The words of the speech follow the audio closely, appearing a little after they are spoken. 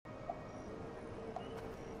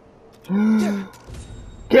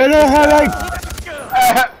Get a headache!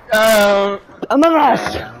 Among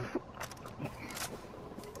Us!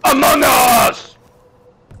 Among Us!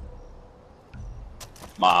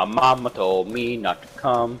 My mama told me not to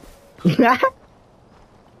come.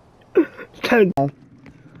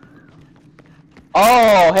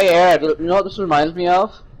 Oh, hey Eric, you know what this reminds me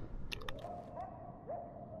of?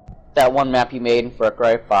 That one map you made in Far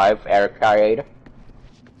Cry 5, Eric Carried.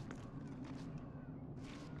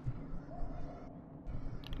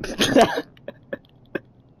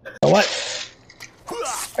 What?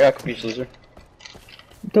 I got confused, loser.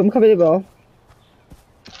 Don't come in, bro.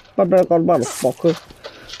 Motherfucker.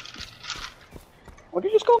 What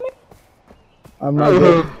did you just call me? I'm not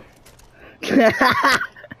good.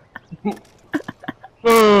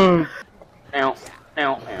 Now, now,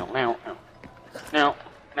 now, now, now, now,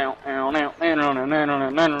 now, now, now, now,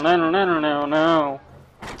 now, now, now, now,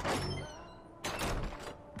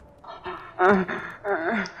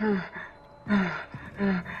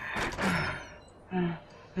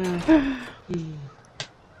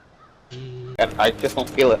 I just don't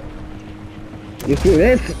feel it. You feel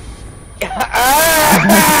this?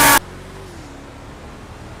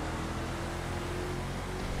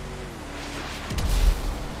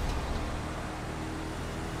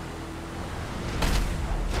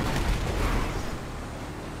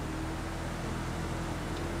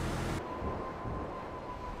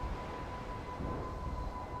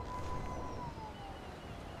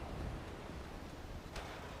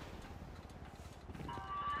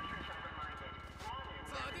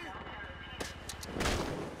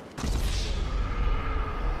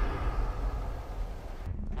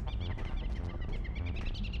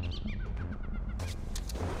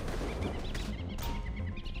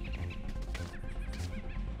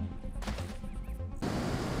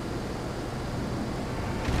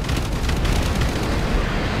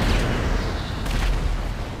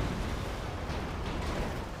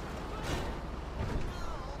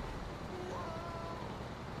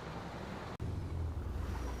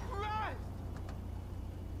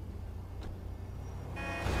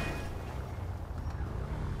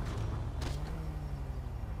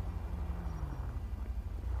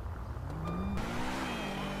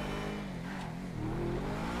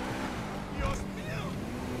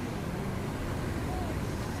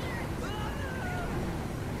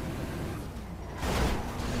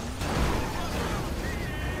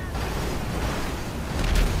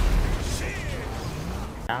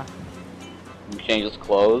 You change his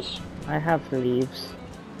clothes. I have leaves.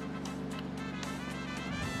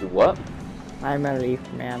 Do what? I'm a leaf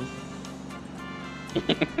man.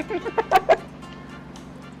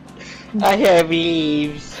 I have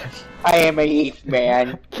leaves. I am a leaf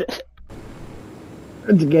man.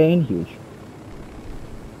 It's getting huge.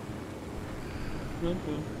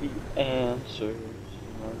 Answers.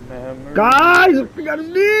 Guys, we got a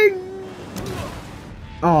dig!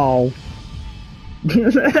 Oh.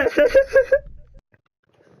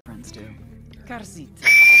 Friends do. Karzit.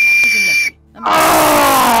 He's a nephew.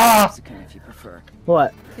 Mexican if you prefer.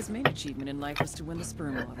 What? His main achievement in life was to win the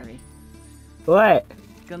sperm lottery. What?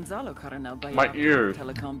 Gonzalo Coronel Bayard, My ear.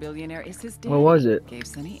 telecom billionaire, is his dad. What was it? Gave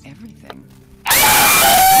Sonny everything.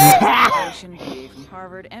 BA from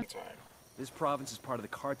Harvard and This province is part of the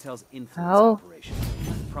cartel's influence How? operation.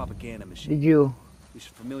 Propaganda machine. Did you? We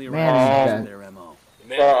should familiarize Man, ourselves that- with their MO. The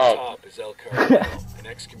man on top is El Coronel, an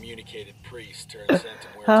excommunicated priest turned sent him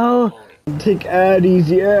where to How? an opponent. Take Addies,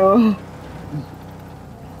 yeah.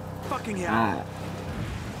 Fucking hell! Ah.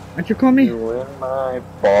 What you call me? You in my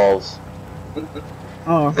balls.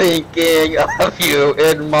 Oh. Thinking of you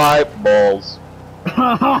in my balls.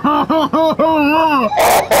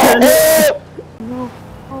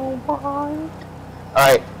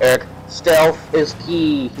 Alright, Eric. Stealth is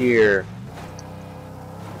key here.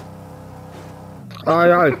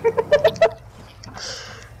 Aye, aye.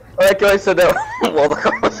 Alright, guys, so now, while the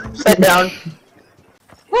car was upside down.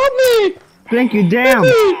 Help me! Thank you, damn.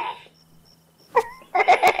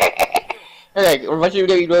 Okay, why don't you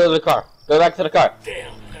go to the car? Go back to the car.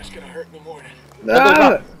 Damn, that's gonna hurt in the morning.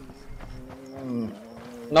 Ah.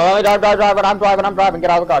 No, I'm driving, I'm driving. Get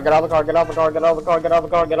out of the car, get out of the car, get out of the car, get out of the car, get out of the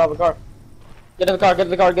car, get out of the car. Get in the car, get in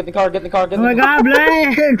the car, get in the car, get in the car, get in Oh the my car.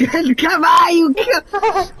 god, Blake! Come on, you kill!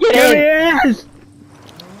 Get in! Yes!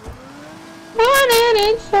 Running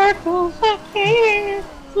in circles, I can't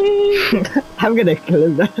see. I'm gonna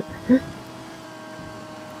kill him.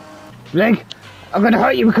 Blake, I'm gonna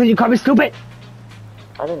hurt you because you call me stupid.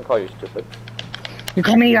 I didn't call you stupid. You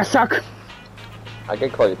call me a suck. I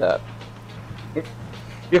did call you that.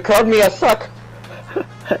 You called me a suck.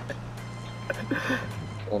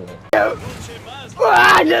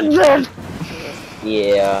 Ah, just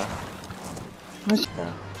Yeah.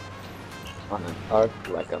 On an arc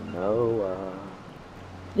like a Noah.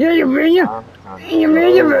 Yeah, you bring it. You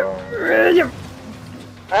bring it.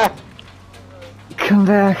 Ah! Come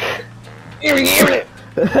back. I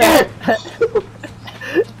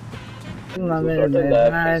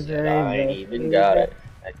even got it.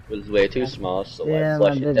 It was way too small, so I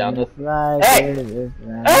flushed it down the. Hey!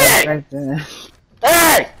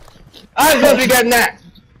 Hey! I'm supposed to be getting that!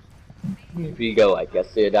 If you go like I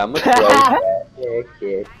said, I'm a throw that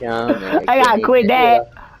kid down. I gotta quit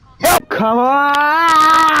that. Come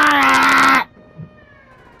on!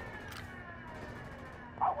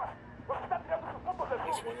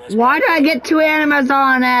 Why did I get 2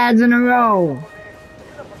 Amazon ads in a row?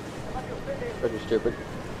 Pretty stupid.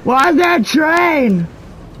 Why's that train?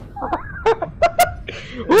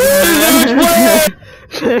 Woo!